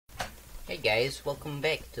Hey guys, welcome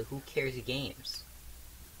back to Who Cares Games.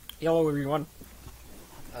 Hello everyone.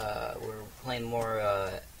 We're playing more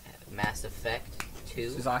Mass Effect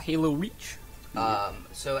 2. This is Halo Reach.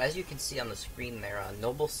 So as you can see on the screen there,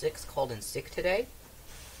 Noble 6 called in sick today.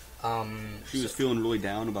 She was feeling really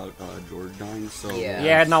down about George dying, so...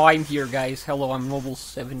 Yeah, now I'm here, guys. Hello, I'm Noble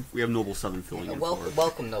 7. We have Noble 7 filling in for her.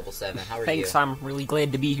 Welcome, Noble 7. How are you? Thanks, I'm really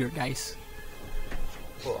glad to be here, guys.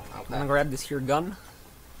 Cool, I'm okay. gonna grab this here gun.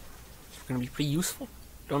 It's gonna be pretty useful.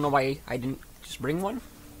 Don't know why I didn't just bring one.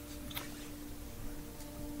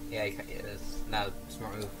 Yeah, it's not a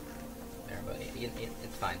smart move there, but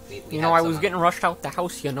it's fine. We You know, I was getting rushed out the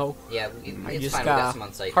house, you know. Yeah, I it's just fine. We got some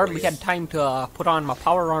on site hardly for you. had time to put on my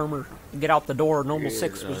power armor and get out the door. Noble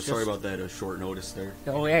 6 was Sorry just... about that short notice there.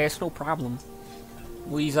 Oh yeah, it's no problem.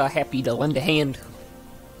 We's happy to lend a hand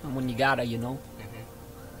when you gotta, you know.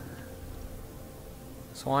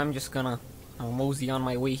 So I'm just gonna mosey on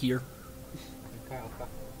my way here. Okay.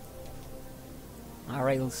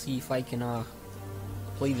 Alright, let's see if I can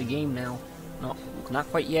play the game now. No, not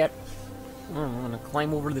quite yet. I'm gonna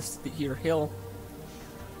climb over this here hill.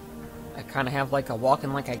 I kinda have like a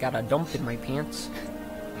walking like I got a dump in my pants.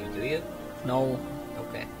 Do you? No,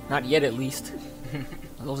 Okay, not yet at least.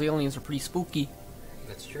 Those aliens are pretty spooky.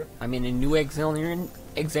 that's true. I'm in a new Alexandria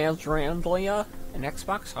in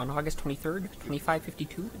Xbox on August 23rd,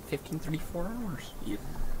 2552 at 1534 hours. Yep.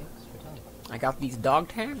 Thanks for telling me. I got these dog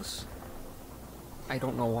tags. I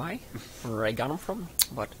don't know why, or where I got them from,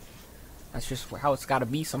 but that's just how it's gotta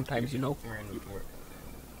be sometimes, you know. We're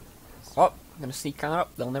Oh, I'm gonna sneak on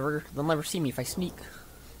up. They'll never see me if I sneak.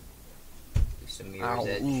 some Ow, mirror's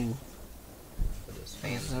edge ooh. for those This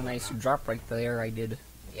fans. is a nice drop right there I did.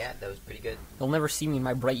 Yeah, that was pretty good. They'll never see me in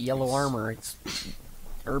my bright yellow armor. It's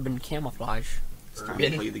urban camouflage. It's time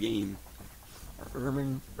to play the game.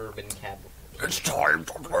 Urban... Urban cab. It's time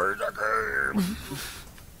to play the game!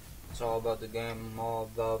 It's all about the game, all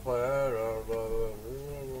about player.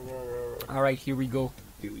 Alright, here we go.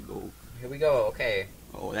 Here we go. Here we go. Okay.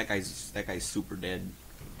 Oh, that guy's super dead.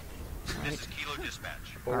 This is Kilo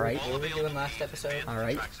Dispatch. Alright. What were we doing last episode?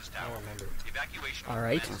 Alright. I don't remember. Evacuation.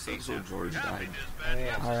 Alright. Last episode, George died. Oh,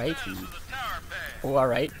 yeah. Alright. To the tower pad. Oh,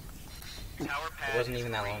 alright. Tower It pad. wasn't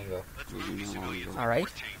even that long ago. Let's move you civilians. Alright.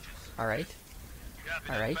 Changes. Alright.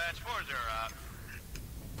 Copy Alright. Dispatch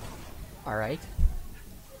 4-0. Alright.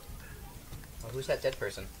 Well, who's that dead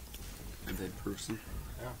person? A dead person.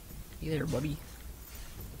 Hey there, buddy.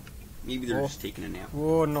 Maybe they're Oh. just taking a nap.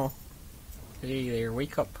 Oh, no. Hey there,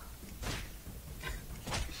 wake up.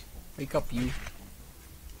 Wake up, you.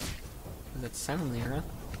 What's that sound there, huh?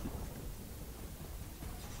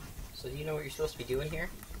 So do you know what you're supposed to be doing here?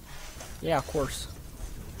 Yeah, of course.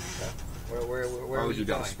 Where Why are would you you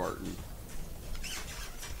got going? a Spartan?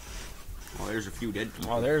 Oh, there's a few dead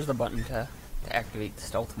people. Oh, there's the button to activate the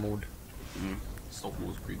stealth mode. Stealth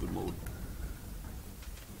mode's a pretty good mode.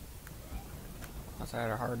 That's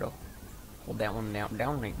rather hard to hold that one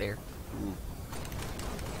down right there.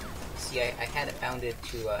 See, I had it bounded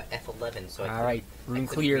to F11, so Alright, I room couldn't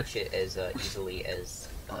clear. reach it as easily as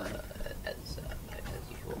usual.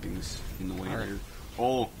 Things in the way Alright. there.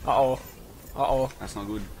 Oh, Uh-oh. Uh-oh. that's not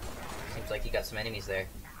good. Seems like you got some enemies there.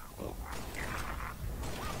 Oh.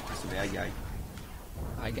 That's a bad guy.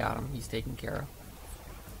 I got him. He's taken care of.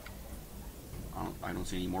 I don't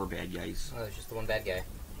see any more bad guys. Oh, there's just the one bad guy.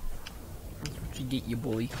 That's what you get, you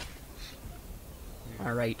bully.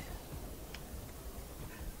 Alright.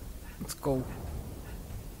 Let's go.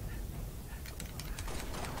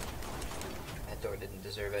 That door didn't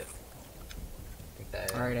deserve it. I think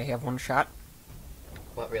that. Alright, I have one shot.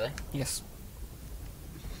 What, really? Yes.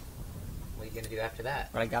 What are you gonna do after that?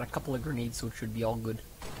 But I got a couple of grenades, so it should be all good.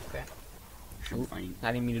 Okay. Should Oh. be fine.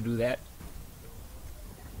 I didn't mean to do that.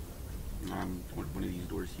 One of these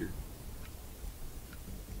doors here.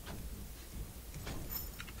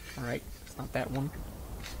 Alright, it's not that one.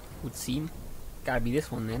 Would seem. Gotta be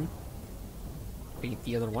this one then. If I get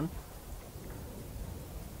the other one.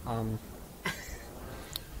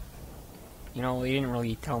 You know, they didn't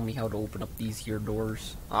really tell me how to open up these here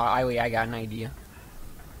doors. I got an idea.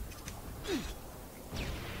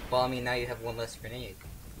 Well, I mean, now you have one less grenade.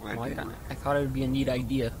 Well, Well, I thought it would be a neat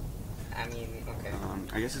idea. I mean, okay.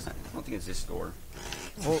 I guess it's not, I don't think it's this door.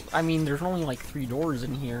 Well, I mean, there's only like 3 doors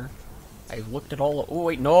in here. I've looked at all. Oh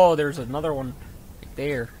wait, no, there's another one right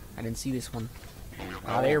there. I didn't see this one.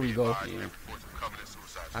 Ah, there we go. Yeah.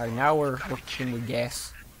 Alright, now we're working with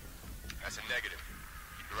gas. That's a negative.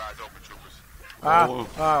 Keep your eyes open, troopers.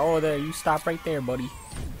 Oh, there, you stop right there, buddy.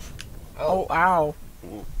 Oh, Oh, ow.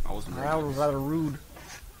 Oh, I wasn't ready That for was this. rather rude.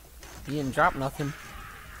 He didn't drop nothing.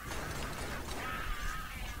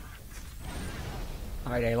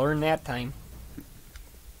 Alright, I learned that time.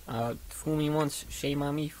 Fool me once, shame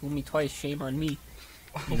on me. Fool me twice, shame on me.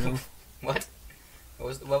 You know? What?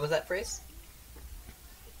 What was that phrase?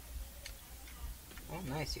 Oh,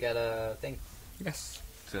 nice. You got a thing. Yes.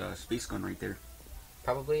 It's a space gun right there.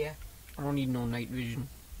 Probably, yeah. I don't need no night vision.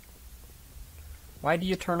 Why do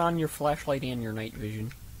you turn on your flashlight and your night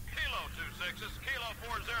vision? Kilo 26, Kilo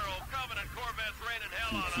 40, Covenant Corvettes raining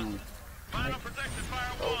hell on us. Final protected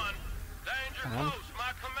fire 1. Danger close,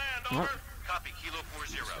 my command, over. Copy Kilo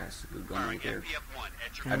 40. That's a good gun right there. FPF 1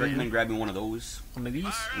 at your I'd recommend grabbing one of those. One of these?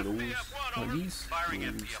 One of those. One of these? Firing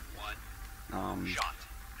FPF 1. Shot.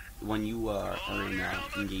 When you are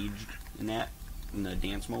engaged in the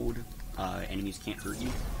dance mode, enemies can't hurt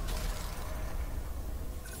you.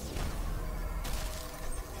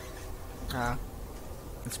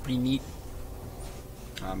 That's pretty neat.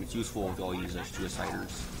 It's useful if y'all use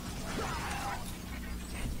suiciders.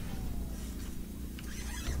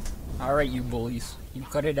 Alright, you bullies. You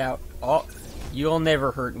cut it out. Oh, you'll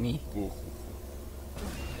never hurt me. Ooh.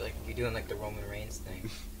 You're doing like the Roman Reigns thing.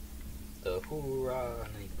 The hoorah,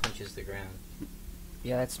 and then he punches the ground.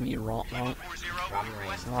 Yeah, that's me, Roman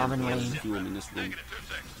Reigns. Roman Reigns. Fuel in this room.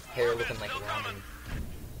 Hair looking like Roman.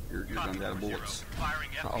 Your gun's out of bullets.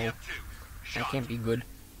 Uh-oh. That can't be good.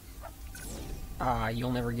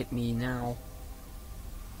 You'll never get me now.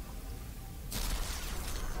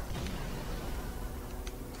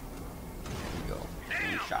 There you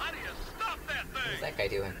go. Shot. What's that guy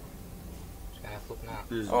doing? Just kind of flipping out.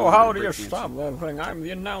 Oh, how do you stop that thing? I'm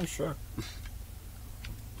the announcer.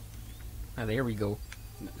 There we go.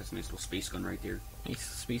 That's a nice little space gun right there. Nice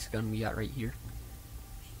space gun we got right here.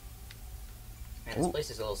 Man, this place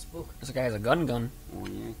is a little spook. This guy has a gun. Oh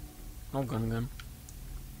yeah. No gun.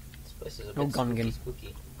 This place is a No bit gun.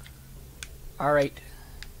 spooky. Alright.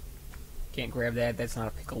 Can't grab that. That's not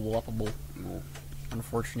a pickable-uppable. No.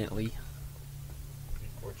 Unfortunately.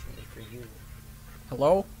 Unfortunately for you.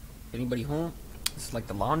 Hello? Anybody home? This is like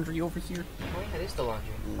the laundry over here. Oh yeah, it is the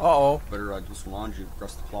laundry. Uh-oh. Better do some laundry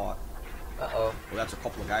across the plot. Uh-oh. Well, that's a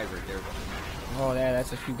couple of guys right there. But Oh,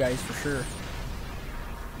 that's a few guys for sure.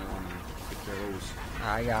 I want to take care of those.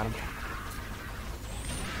 I got him.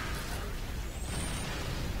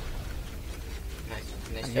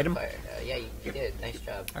 Nice Hit job, him? fire. Yeah, you did. Nice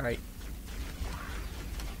job. Alright.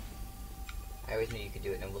 I always knew you could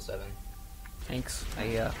do it, Noble 7. Thanks. I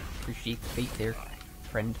appreciate the faith there,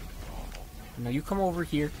 friend. Now you come over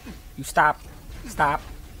here. You stop. Stop.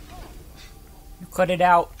 You cut it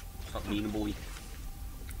out. Stop being a bully.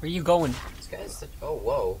 Where you going? This guy's such... Oh,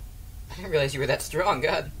 whoa. I didn't realize you were that strong,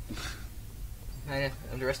 God. I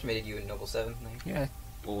underestimated you in Noble 7. Yeah.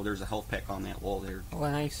 Oh, there's a health pack on that wall there. Oh,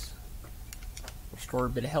 nice. Restore a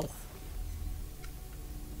bit of health.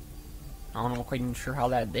 I don't know, quite even sure how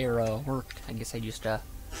that there worked. I guess I just got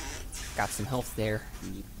some health there.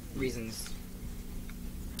 Reasons.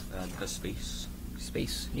 The space.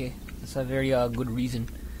 Space, yeah. That's a very good reason.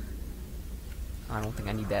 I don't think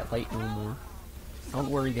I need that light no more. Don't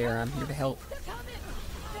worry there, I'm here to help.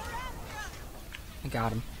 I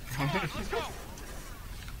got him.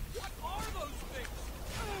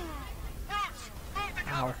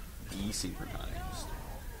 Ow. Desynchronized.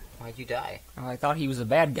 Why'd you die? Oh, I thought he was a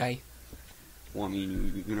bad guy. Well, I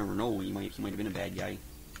mean, you never know. He might have been a bad guy.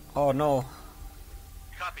 Oh no.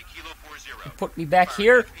 Copy Kilo 40. He put me back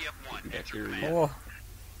here? Back there, yeah. Oh.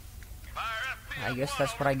 I guess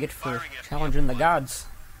that's what I get for challenging the gods.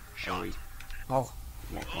 Oh, wait. Oh.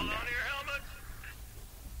 Walk one down.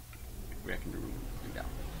 Back in the room. And down.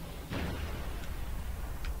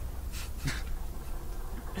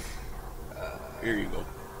 Here you go.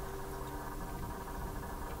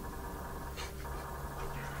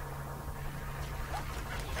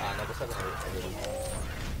 Noble 7 I didn't.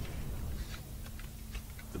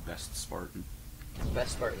 The best Spartan.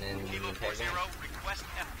 Best Spartan in the Kilo entire 40, game. request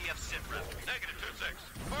FPF sit rep. Negative 26.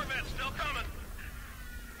 Corvette still coming.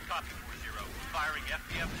 Copy 40. Firing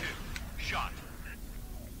FPF 2. Shot.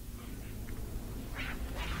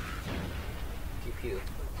 Pew pew.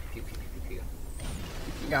 Pew pew pew pew pew.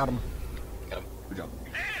 Got him. Got him. Good job.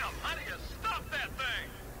 Damn! How do you stop that thing?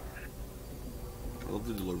 I love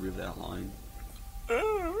the delivery of that line.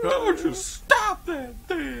 How would you stop that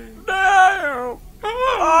thing? Damn!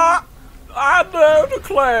 I do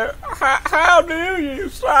declare. How do you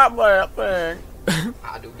stop that thing?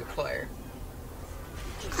 I do declare.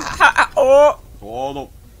 Oh! Oh, no.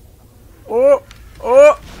 Oh!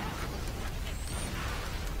 Oh!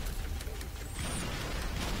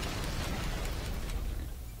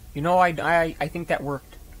 You know, I think that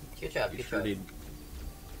worked. Good job, You good sure job. did.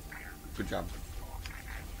 Good job.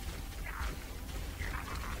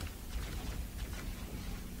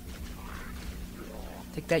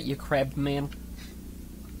 Take that, you crab man.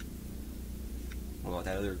 What about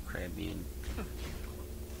that other crab man?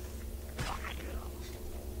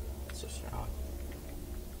 So strong.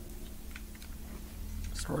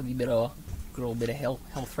 Store a good old bit of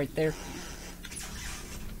health right there.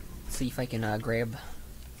 Let's see if I can grab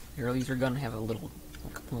your laser gun. Have a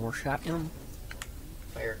couple more shot in them.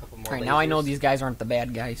 Fire a couple more. Alright, now I know lasers. these guys aren't the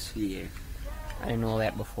bad guys. Yeah. I didn't know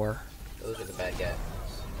that before. Those are the bad guys.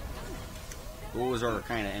 What was our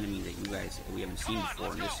kind of enemy that we haven't seen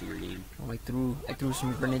before in this here game? Oh, I threw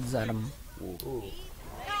some grenades at him. Whoa. Ooh,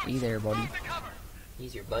 Hey there, buddy.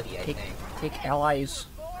 he's your buddy, I Take think. allies.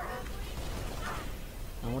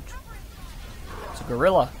 Oh, it's a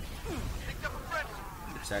gorilla.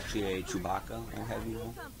 It's actually a Chewbacca. I'll have you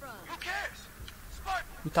know. Who cares? Spartan,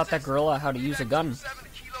 Who taught that gorilla how to use a gun? 7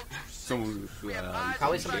 kilo to Someone who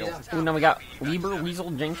Probably somebody else. Ooh, now we got Lieber, Weasel,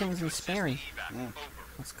 Jenkins, and Sperry. Yeah.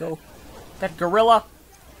 Let's go. That gorilla.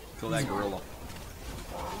 Kill that gorilla.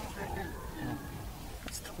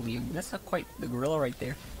 That's not quite the gorilla right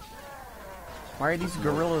there. Why are these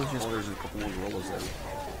gorillas just... Oh, there's a couple more gorillas there.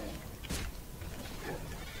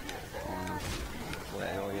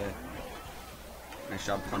 Oh yeah. Nice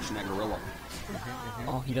job punching that gorilla.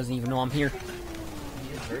 Oh, he doesn't even know I'm here.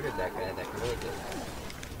 You just murdered that guy, that gorilla did.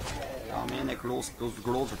 Oh man, those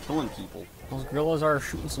gorillas are killing people. Those gorillas are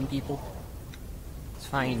shooting some people. It's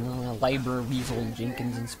fine. Lieber, Weasel,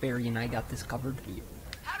 Jenkins, and Sperry and I got this covered.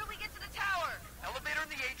 How do we get to the tower? Elevator in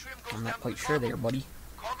the atrium goes I'm down not to quite the sure cargo there, buddy.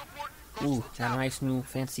 Cargo port goes Ooh, to the got a tower. nice new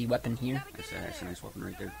fancy weapon here. That's a nice weapon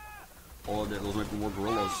right there. Oh, those might be more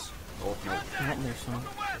gorillas. Oh no, Oh, there's some.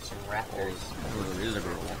 There's some raptors. oh, there is a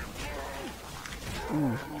gorilla.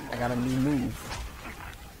 Ooh, I got a new move.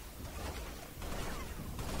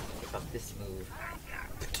 Pick up this move.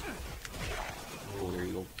 Oh, there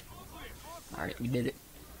you go. Alright, we did it.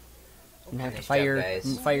 Didn't have to Nice job, fire, guys.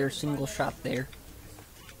 didn't fire a single shot there.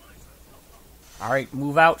 Alright,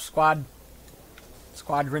 move out, squad.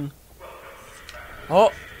 Squadron.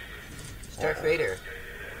 Oh! It's Darth Vader.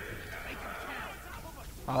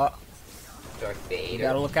 Oh, Darth you Vader.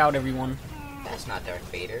 gotta look out, everyone. That's not Darth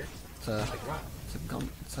Vader. It's a, Like, what?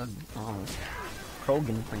 it's a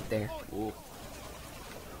Krogan right there. Oh.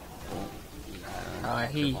 Oh.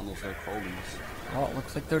 He- On those Krogans. Oh, it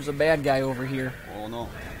looks like there's a bad guy over here. Oh no.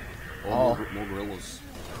 Oh. More gorillas.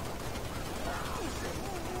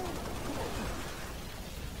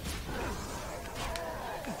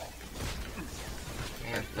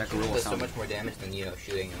 Man, That he gorilla does so sound- much more damage than,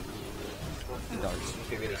 shooting him. It does. Must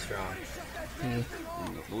be really strong. Yeah.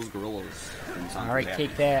 And those gorillas. didn't sound too Alright, bad.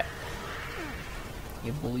 take that.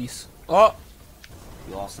 You bullies. Oh!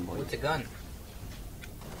 You lost them, boys. With the gun.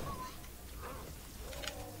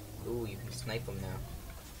 Ooh, you can snipe him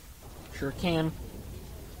now. Sure can.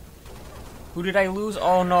 Who did I lose?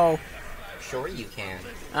 Oh no. Sure you can.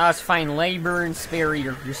 Ah, it's fine. Lieber and Sperry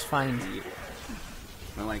are just fine.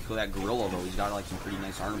 I like kill that gorilla though. He's got like some pretty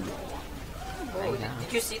nice armor. Oh, yeah.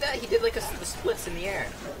 did you see that? He did like the splits in the air.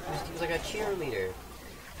 He was like a cheerleader.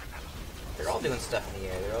 They're all doing stuff in the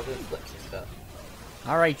air. They're all doing flips and stuff.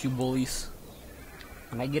 Alright, you bullies.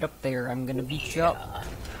 When I get up there, I'm gonna beat you up.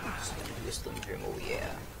 Just gonna do a slim trim. Oh yeah.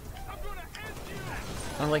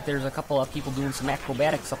 Sounds like there's a couple of people doing some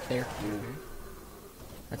acrobatics up there.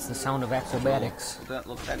 That's the sound of acrobatics.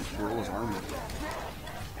 Look at that gorilla's armor.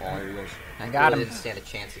 Oh, there he goes. I got Gorilla him. didn't stand a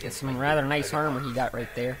chance That's against some my- rather nice armor he got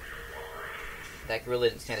right there. That gorilla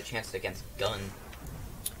didn't stand a chance against gun.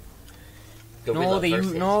 Gorilla No, they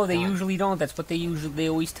versus gun. usually don't. That's what they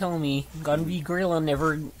always tell me. Gun v gorilla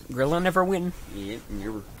never win. Yeah,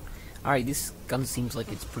 never. All right, this gun seems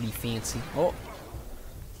like it's pretty fancy. Oh,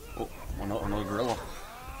 Oh, another gorilla.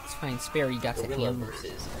 it's fine. Sperry got to Gorilla him.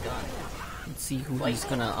 versus gun. Let's see who he's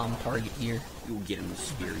gonna target here. You'll get him,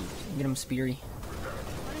 Speary. Get him, Sperry.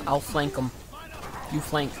 I'll flank him. You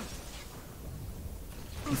flank.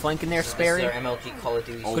 You flanking there, Sperry? This is our MLG Call of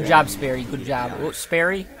Duty. Oh, Good yeah. job, Sperry. Good job. Yeah. Oh,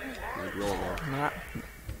 Sperry. Another gorilla there. Not.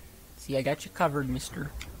 See, I got you covered,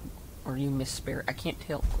 mister. Or you miss Sperry. I can't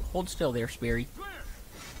tell. Hold still there, Sperry.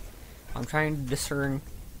 I'm trying to discern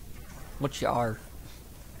what you are.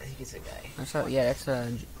 I think it's a guy. That's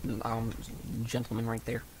a gentleman right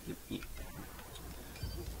there. Yep, yep.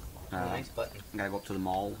 Nice button. Gotta go up to the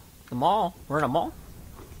mall. The mall? We're in a mall?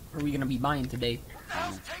 What are we gonna be buying today?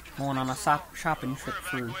 Going on a shopping trip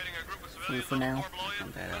for now. Oh,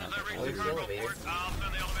 there's the elevator.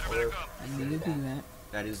 I need to do that.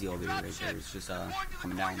 That is the elevator right there. It's just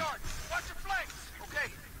coming down. Watch your flanks.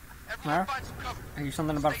 Okay. Huh? Everyone find some cover. Are you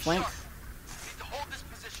something about a Stay flank? sharp. Need to hold this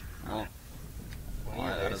position. Oh, Yeah,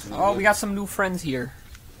 that there's doesn't Oh, look we got some new friends here.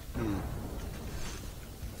 good.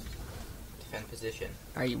 Defend position.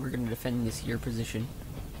 Alright, we're gonna defend this here position.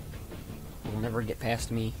 We'll never get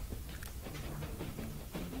past me.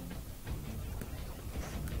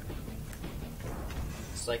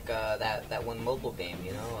 It's like that one mobile game,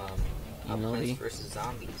 you know, Plants vs.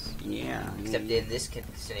 Zombies. Yeah. Except in this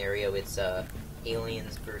scenario, it's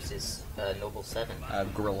aliens versus Noble 7.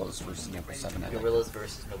 Gorillas versus Noble 7. I think. Gorillas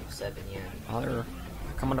versus Noble 7, yeah. Oh, they're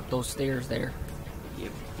coming up those stairs there.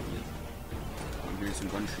 Yep. I'm hearing some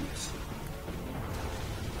gunshots.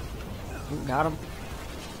 Ooh, got him.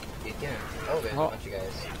 You get him. Oh, there's a bunch of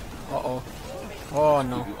guys. Uh-oh. Oh,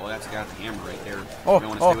 no. Oh, that's got the hammer right there. Oh, you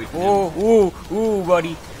don't want to stay away from him. ooh,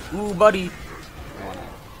 buddy. Ooh, buddy. You want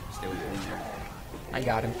to stay away from him. I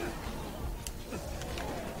got him.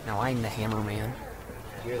 Now I'm the hammer man.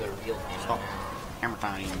 You're the real hammer. Stop. Hammer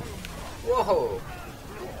time. Whoa!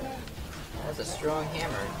 That's a strong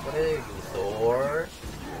hammer. What are you, Thor?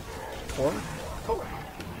 Thor? Thor.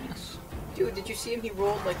 Yes. Dude, did you see him? He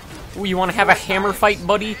rolled like... Ooh, you want to have a hammer fight,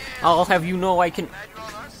 buddy? I'll have you know I can...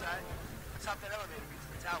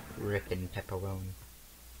 Rippin' pepperoni.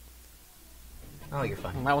 Oh, you're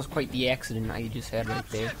fine. Well, that was quite the accident I just had right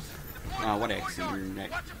there. What accident?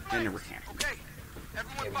 That never happened. Yeah,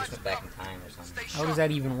 we just went back in time or something. How does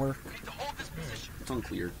that even work? It's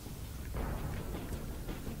unclear.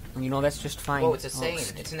 You know, that's just fine. Whoa, it's a Sane.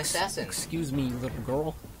 It's an assassin. Excuse me, little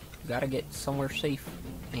girl. You gotta get somewhere safe,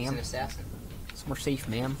 It's an ma'am. assassin. Somewhere safe,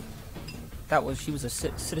 ma'am. She was a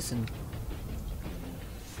citizen.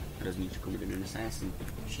 That doesn't mean she committed an assassin.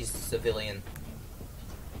 She's a civilian.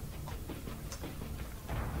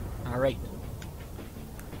 Alright.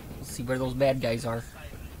 Let's see where those bad guys are.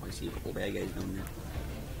 I see a couple bad guys down there.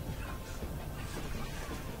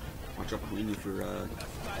 Watch out behind you for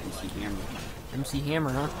MC Hammer. MC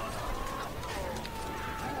Hammer, huh?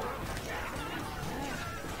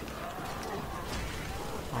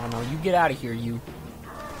 Oh no, you get out of here, you.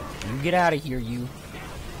 You get out of here, you.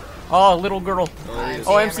 Oh, little girl.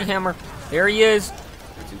 Oh, MC Hammer. There he is.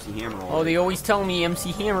 That's MC Hammer. Oh, they always tell me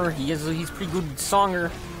MC Hammer. He's a pretty good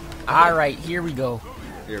songer. Alright, here we go.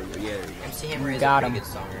 There we go. Yeah. There we go. MC Hammer is Got a him. pretty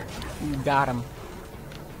good songer. You got him.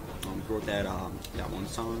 He wrote that one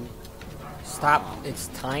song. Stop. It's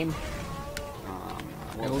time.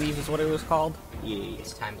 I believe is what it was called. Yeah.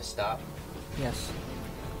 It's time to stop. Yes.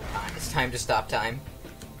 It's time to stop time.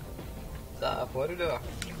 Stop. What to do?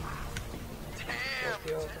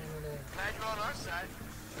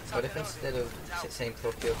 What if instead of saying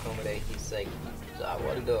Tokyo Komode, he's like,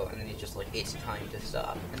 what to do? And then he's just like, it's time to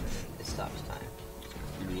stop. And then it stops time.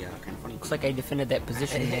 Yeah, kind of funny. Looks like I defended that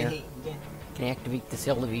position there. Yeah. Can activate this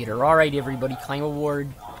elevator. Alright, everybody, climb aboard.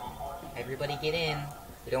 Everybody get in.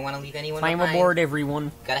 We don't want to leave anyone Climb behind. aboard,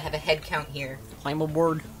 everyone. Gotta have a head count here. Climb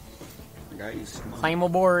aboard. Guys, come on. Climb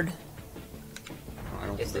aboard. I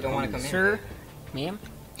don't Guess think they they're don't want to coming. come in. Sir? Ma'am?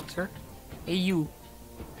 Sir? Hey, you.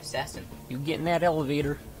 Assassin. You get in that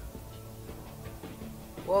elevator.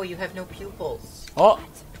 Whoa, you have no pupils. Oh!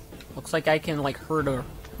 Looks like I can, like, herd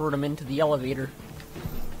him into the elevator.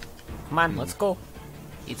 Come on, let's go.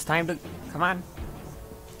 It's time to... Come on.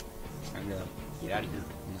 I'm gonna get out of here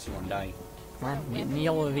unless you want to die. Come on, get in the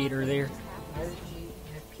elevator there. Why did she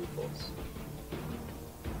have pupils?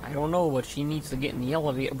 I don't know, but she needs to get in the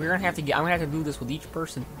elevator. We're gonna have to get... I'm gonna have to do this with each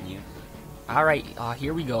person. Yeah. Alright,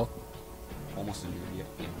 here we go. Almost in here.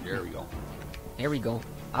 Yep. There we go. There we go.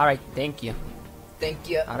 Alright, thank you. Thank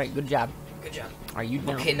you. Alright, good job. Good job. Are you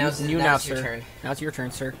now? Okay, now it's your sir. turn. Now it's your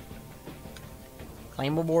turn, sir.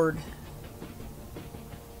 Climb aboard.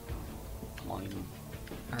 Come on.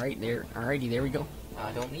 Alright, there. Alrighty, there we go.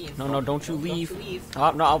 Don't leave. No, don't you leave. Don't you leave.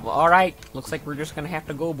 Oh, no, alright. Looks like we're just gonna have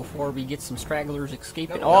to go before we get some stragglers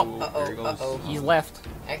escaping. No, Oh, no. There he goes. Uh-oh. he's left.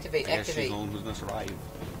 Activate, I guess she's the activate. one who's gonna survive.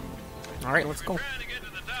 Alright, let's go. Trying to get to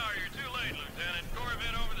the tower, you're too late, Lieutenant.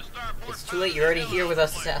 Corvette over the starport. It's too late, you're already here with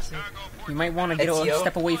us, assassin. You might want to get Ezio? a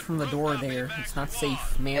step away from the door there. It's not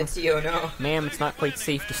safe, ma'am. Ezio, no. Ma'am, it's not quite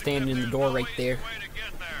safe to stand in the door right there.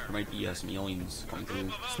 There might be some aliens coming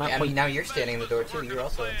through. It's not Yeah, I quite... mean, now you're standing in the door, too. You're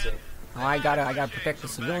also unsafe. Oh, I gotta protect the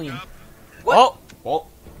civilian. What? Oh! Oh!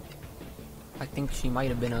 I think she might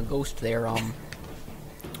have been a ghost there,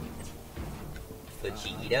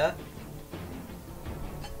 Vegeta?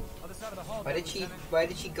 Why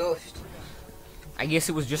did she ghost? I guess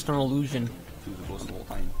it was just an illusion. She was a ghost the whole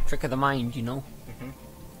time. Trick of the mind, you know?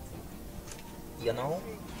 You know?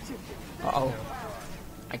 Uh-oh.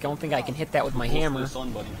 I don't think I can hit that with my Close to hammer. the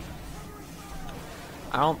sun, buddy.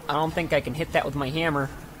 I don't think I can hit that with my hammer.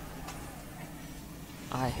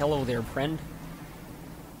 Hello there, friend.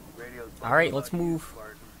 Alright, let's move.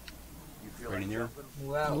 Right in there.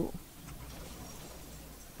 Wow. Ooh.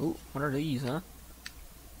 Ooh, what are these, huh?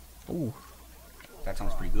 Ooh. That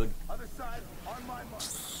sounds pretty good. Other side on my mark.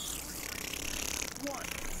 1,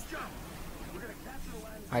 jump. We're gonna capture the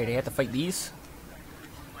land. Alright, I have to fight these.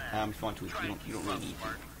 If you want to, you don't really need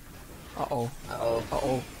to. Uh-oh. Uh-oh.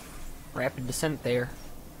 Uh-oh. Rapid descent there.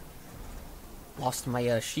 Lost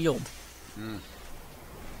my shield.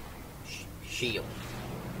 Shield.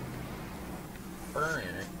 Burn.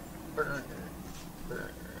 Burn.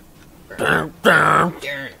 Burn. Burn.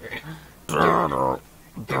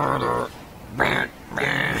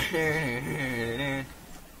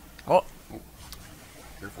 Oh,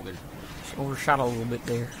 Careful there. overshot a little bit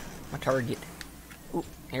there. My target. Ooh,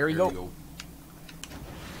 here we go.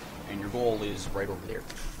 And your goal is right over there.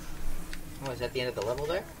 Oh, is that the end of the level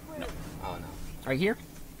there? No. Oh, no. Right here?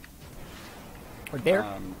 Right there?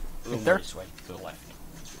 A little there? more this way, to the left.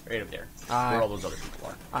 Right up there. Ah. Where all those other people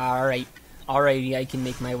are. Alright. Alrighty, I can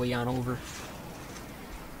make my way on over.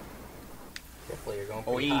 Careful, you're going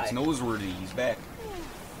Oh, pretty it's high. noseworthy. He's back.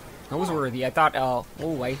 Noseworthy. I thought, oh,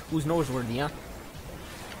 wait, who's noseworthy, huh?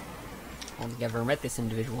 I don't think I've ever met this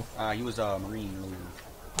individual. He was a Marine earlier.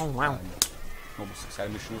 Oh, wow. Noble 6 had a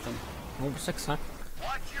mission with him. Number 6, huh?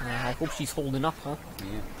 I hope she's holding up, huh? Yeah.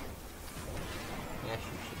 Yeah,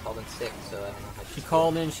 she called in sick, so I don't know how She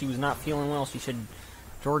called in, she was not feeling well. She said,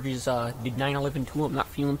 George is, did 9/11 too, I'm not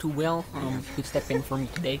feeling too well. You could step in for me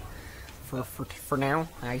today. For now.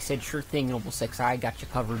 I said, sure thing, Noble 6, I got you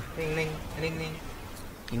covered. Ding, ding, ding, ding.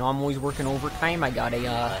 You know, I'm always working overtime. I got a,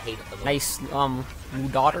 Hate it the most. nice, new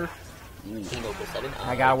daughter. Hey, Noble 7.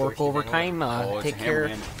 I gotta work George is overtime, It's take a care.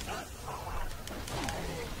 hammerman.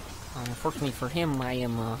 Unfortunately for him, I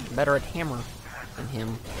am, better at hammer than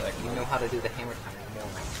him. You know how to do the hammer time more.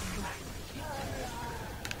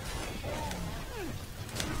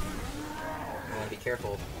 You want to be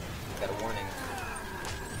careful. You've got a warning.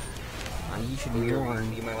 You should be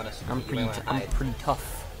warned. You might want to. I'm pretty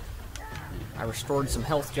tough. I restored some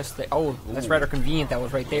health just there. Oh, that's rather convenient. That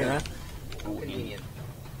was right there, huh? Convenient.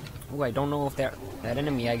 Oh, I don't know if that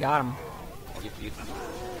enemy. I got him.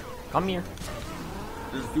 Come here.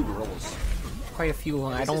 There's a few gorillas. Quite a few.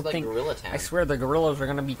 I This don't is like think. Gorilla Town. I swear the gorillas are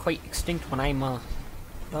gonna be quite extinct when I'm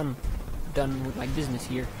done with my business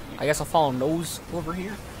here. I guess I'll follow Nose over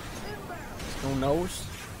here. No Nose.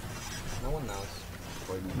 No one knows.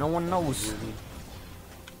 No one knows.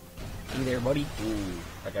 You there, buddy? Ooh,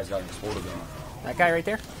 that guy's got an exploder gun. That guy right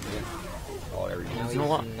there. Yeah. Oh, there he Now is.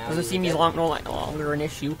 he's- Doesn't seem he's no longer an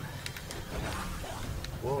issue.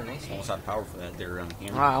 Whoa, nice. Almost out of power for that there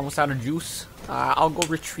hammer. Almost out of juice. I'll go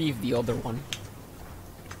retrieve the other one.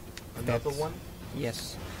 Another one?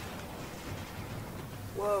 Yes.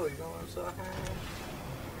 Whoa, you're going so high.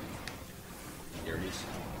 There it is.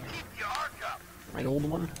 Keep your arc up. My old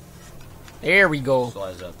one. There we go. Still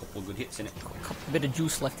has a couple of good hits in it. A bit of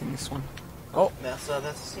juice left in this one. Oh, That's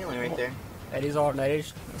the ceiling right there. that is all. That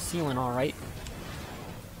is the ceiling, all right.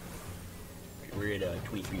 We're at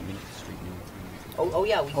 23 minutes straight now. Oh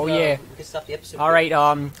yeah. We Oh, can, yeah. We can stop the episode. All right.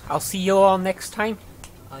 I'll see you all next time.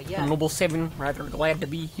 Yeah. Noble 7, rather glad to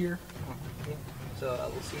be here. Yeah. So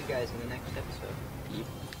we'll see you guys in the next episode. Yep.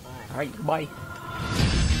 Bye. All right.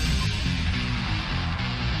 Goodbye.